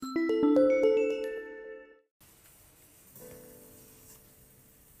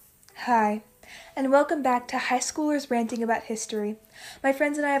Hi, and welcome back to High Schoolers Ranting About History. My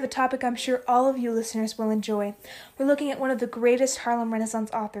friends and I have a topic I'm sure all of you listeners will enjoy. We're looking at one of the greatest Harlem Renaissance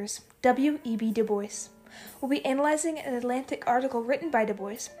authors, W.E.B. Du Bois. We'll be analyzing an Atlantic article written by Du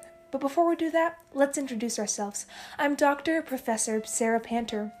Bois. But before we do that, let's introduce ourselves. I'm Dr. Professor Sarah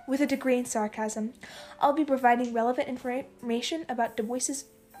Panter, with a degree in sarcasm. I'll be providing relevant information about Du Bois's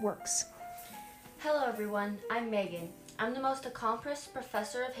works. Hello everyone, I'm Megan. I'm the most accomplished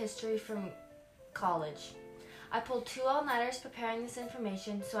professor of history from college. I pulled 2 all-nighters preparing this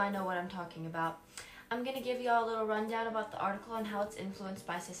information so I know what I'm talking about. I'm going to give you all a little rundown about the article and how it's influenced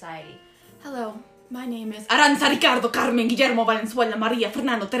by society. Hello, my name is Aranza Ricardo Carmen Guillermo Valenzuela Maria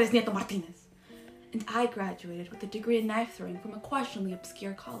Fernando Teres Nieto Martinez, and I graduated with a degree in knife throwing from a questionably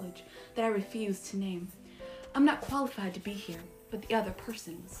obscure college that I refuse to name. I'm not qualified to be here, but the other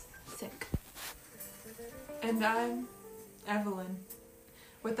person was sick. And I'm Evelyn.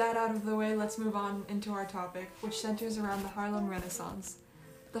 With that out of the way, let's move on into our topic, which centers around the Harlem Renaissance.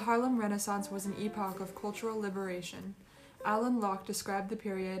 The Harlem Renaissance was an epoch of cultural liberation. Alan Locke described the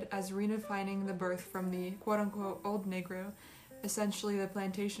period as redefining the birth from the quote-unquote old Negro, essentially the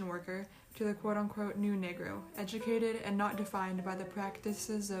plantation worker, to the quote-unquote new Negro, educated and not defined by the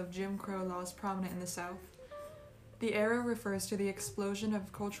practices of Jim Crow laws prominent in the South. The era refers to the explosion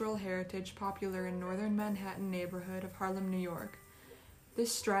of cultural heritage popular in northern Manhattan neighborhood of Harlem, New York.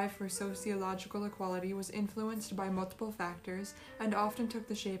 This strive for sociological equality was influenced by multiple factors and often took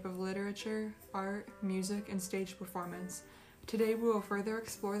the shape of literature, art, music, and stage performance. Today we will further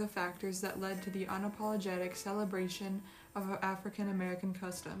explore the factors that led to the unapologetic celebration of African American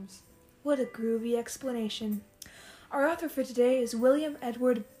customs. What a groovy explanation. Our author for today is William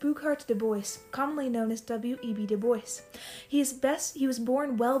Edward Bucart Du Bois, commonly known as W.E.B. Du Bois. He was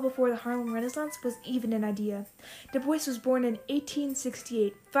born well before the Harlem Renaissance was even an idea. Du Bois was born in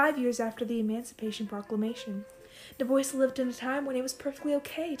 1868, 5 years after the Emancipation Proclamation. Du Bois lived in a time when it was perfectly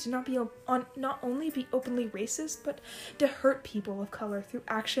okay to not only be openly racist, but to hurt people of color through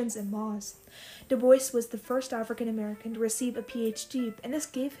actions and laws. Du Bois was the first African American to receive a PhD, and this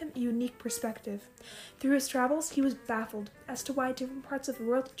gave him a unique perspective. Through his travels, he was baffled as to why different parts of the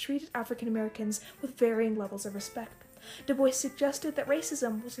world treated African Americans with varying levels of respect. Du Bois suggested that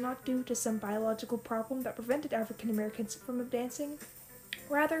racism was not due to some biological problem that prevented African Americans from advancing,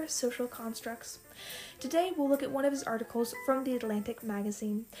 rather social constructs. Today we'll look at one of his articles from the Atlantic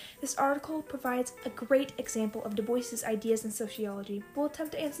magazine. This article provides a great example of Du Bois's ideas in sociology. We'll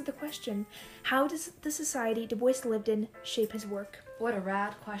attempt to answer the question, how does the society Du Bois lived in shape his work? What a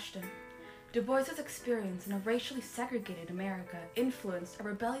rad question. Du Bois's experience in a racially segregated America influenced a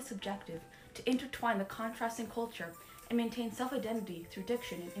rebellious objective to intertwine the contrasting culture and maintain self-identity through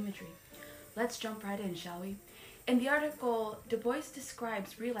diction and imagery. Let's jump right in, shall we? In the article, Du Bois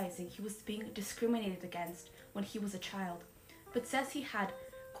describes realizing he was being discriminated against when he was a child, but says he had,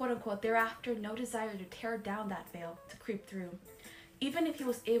 quote-unquote, thereafter no desire to tear down that veil to creep through. Even if he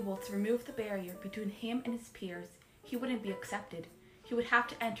was able to remove the barrier between him and his peers, he wouldn't be accepted. He would have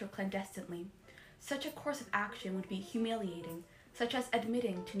to enter clandestinely. Such a course of action would be humiliating, such as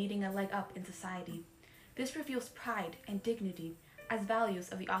admitting to needing a leg up in society. This reveals pride and dignity as values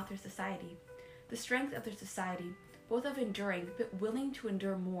of the author's society. The strength of their society, both of enduring but willing to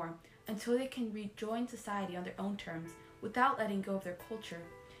endure more until they can rejoin society on their own terms without letting go of their culture,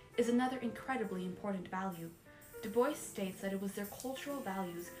 is another incredibly important value. Du Bois states that it was their cultural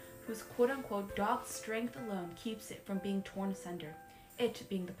values whose quote-unquote dogged strength alone keeps it from being torn asunder, it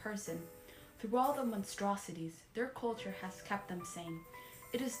being the person. Through all the monstrosities, their culture has kept them sane.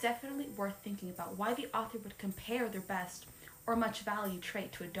 It is definitely worth thinking about why the author would compare their best or much valued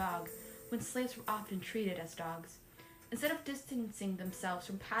trait to a dog, when slaves were often treated as dogs. Instead of distancing themselves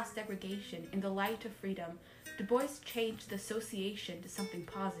from past degradation in the light of freedom, Du Bois changed the association to something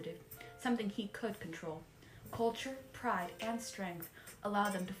positive, something he could control. Culture, pride, and strength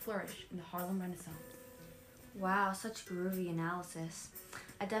allowed them to flourish in the Harlem Renaissance. Wow, such groovy analysis.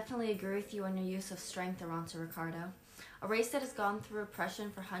 I definitely agree with you on your use of strength, Aranza Ricardo. A race that has gone through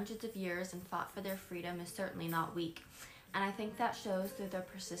oppression for hundreds of years and fought for their freedom is certainly not weak, and I think that shows through their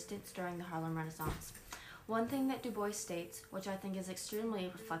persistence during the Harlem Renaissance. One thing that Du Bois states, which I think is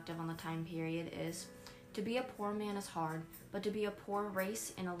extremely reflective on the time period, is, to be a poor man is hard, but to be a poor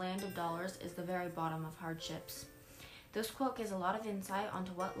race in a land of dollars is the very bottom of hardships. This quote gives a lot of insight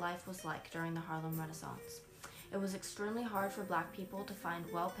onto what life was like during the Harlem Renaissance. It was extremely hard for black people to find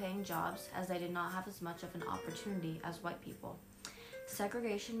well-paying jobs as they did not have as much of an opportunity as white people.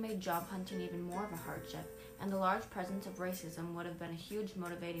 Segregation made job hunting even more of a hardship, and the large presence of racism would have been a huge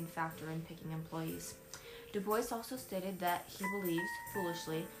motivating factor in picking employees. Du Bois also stated that he believes,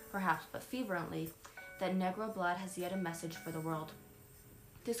 foolishly, perhaps but fervently, that Negro blood has yet a message for the world.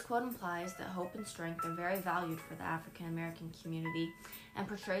 This quote implies that hope and strength are very valued for the African American community and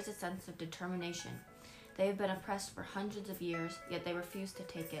portrays a sense of determination. They have been oppressed for hundreds of years, yet they refuse to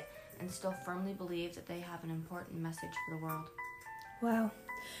take it and still firmly believe that they have an important message for the world. Wow.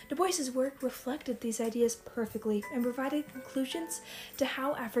 Du Bois's work reflected these ideas perfectly and provided conclusions to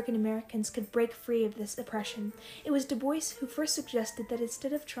how African Americans could break free of this oppression. It was Du Bois who first suggested that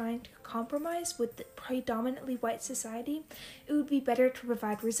instead of trying to compromise with the predominantly white society, it would be better to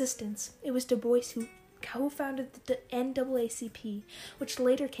provide resistance. It was Du Bois who co-founded the NAACP, which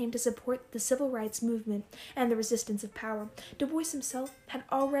later came to support the civil rights movement and the resistance of power. Du Bois himself had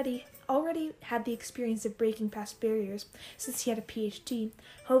already had the experience of breaking past barriers, since he had a PhD.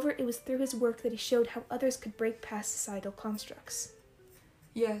 However, it was through his work that he showed how others could break past societal constructs.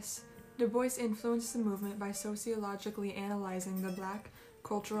 Yes, Du Bois influenced the movement by sociologically analyzing the black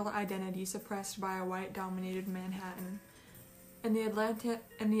cultural identity suppressed by a white-dominated Manhattan. In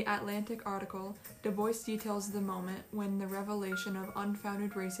the Atlantic article, Du Bois details the moment when the revelation of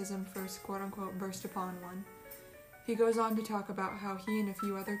unfounded racism first quote-unquote burst upon one. He goes on to talk about how he and a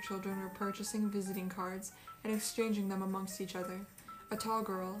few other children were purchasing visiting cards and exchanging them amongst each other. A tall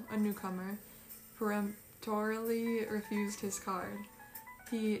girl, a newcomer, peremptorily refused his card.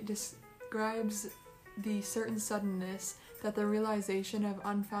 He describes the certain suddenness that the realization of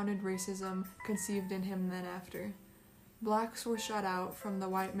unfounded racism conceived in him then after. Blacks were shut out from the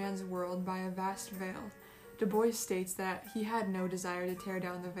white man's world by a vast veil. Du Bois states that he had no desire to tear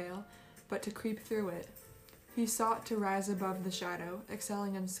down the veil, but to creep through it. He sought to rise above the shadow,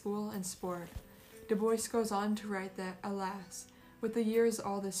 excelling in school and sport. Du Bois goes on to write that, alas, with the years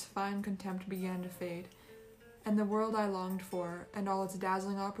all this fine contempt began to fade, and the world I longed for, and all its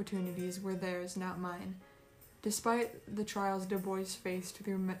dazzling opportunities were theirs, not mine. Despite the trials Du Bois faced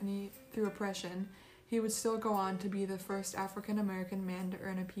through oppression, he would still go on to be the first African-American man to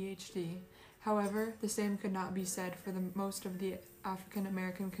earn a PhD. However, the same could not be said for most of the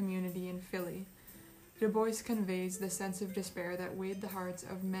African-American community in Philly. Du Bois conveys the sense of despair that weighed the hearts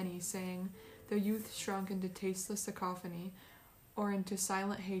of many, saying, "The youth shrunk into tasteless cacophony, or into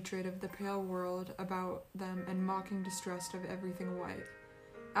silent hatred of the pale world about them and mocking distrust of everything white."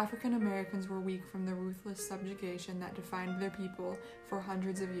 African Americans were weak from the ruthless subjugation that defined their people for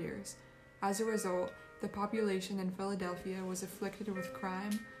hundreds of years. As a result, the population in Philadelphia was afflicted with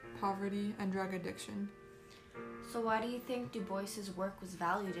crime, poverty, and drug addiction. So why do you think Du Bois's work was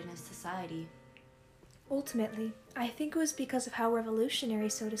valued in his society? Ultimately, I think it was because of how revolutionary,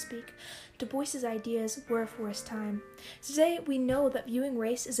 so to speak, Du Bois's ideas were for his time. Today, we know that viewing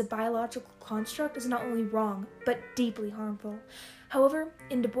race as a biological construct is not only wrong, but deeply harmful. However,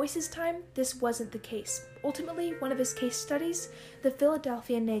 in Du Bois's time, this wasn't the case. Ultimately, one of his case studies, the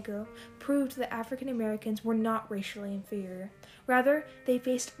Philadelphia Negro, proved that African Americans were not racially inferior. Rather, they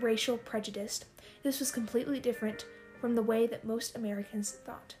faced racial prejudice. This was completely different from the way that most Americans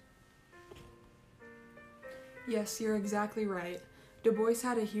thought. Yes, you're exactly right. Du Bois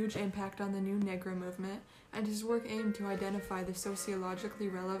had a huge impact on the new Negro movement, and his work aimed to identify the sociologically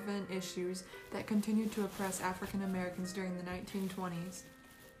relevant issues that continued to oppress African Americans during the 1920s.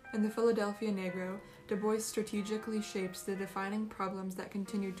 In the Philadelphia Negro, Du Bois strategically shapes the defining problems that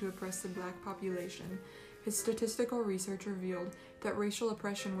continued to oppress the black population. His statistical research revealed that racial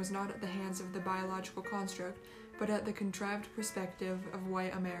oppression was not at the hands of the biological construct, but at the contrived perspective of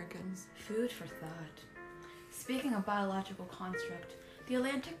white Americans. Food for thought. Speaking of biological construct, The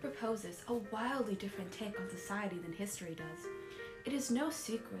Atlantic proposes a wildly different take on society than history does. It is no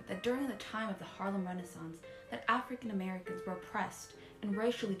secret that during the time of the Harlem Renaissance that African Americans were oppressed and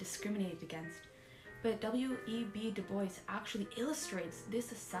racially discriminated against. But W.E.B. Du Bois actually illustrates this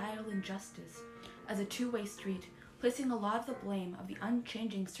societal injustice as a two-way street, placing a lot of the blame of the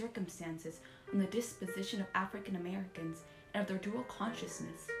unchanging circumstances on the disposition of African Americans and of their dual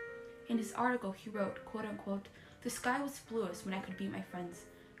consciousness. In his article, he wrote, quote-unquote, "The sky was bluest when I could beat my friends,"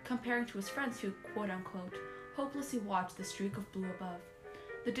 comparing to his friends who, quote-unquote, hopelessly watched the streak of blue above.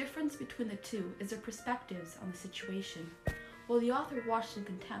 The difference between the two is their perspectives on the situation. While the author watched in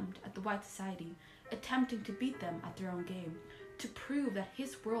contempt at the white society, attempting to beat them at their own game, to prove that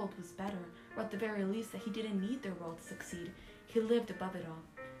his world was better, or at the very least that he didn't need their world to succeed, he lived above it all.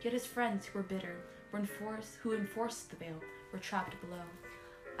 Yet his friends who were bitter, who enforced the veil, were trapped below.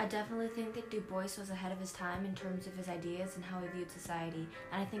 I definitely think that Du Bois was ahead of his time in terms of his ideas and how he viewed society,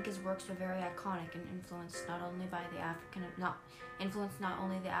 and I think his works were very iconic and influenced not only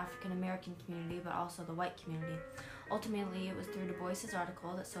the African American community but also the white community. Ultimately, it was through Du Bois's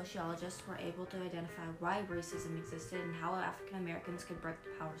article that sociologists were able to identify why racism existed and how African Americans could break the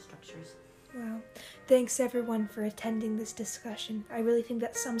power structures. Wow. Thanks everyone for attending this discussion. I really think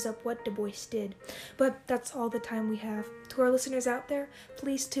that sums up what Du Bois did. But that's all the time we have. To our listeners out there,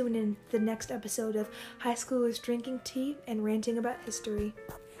 please tune in to the next episode of High Schoolers Drinking Tea and Ranting About History.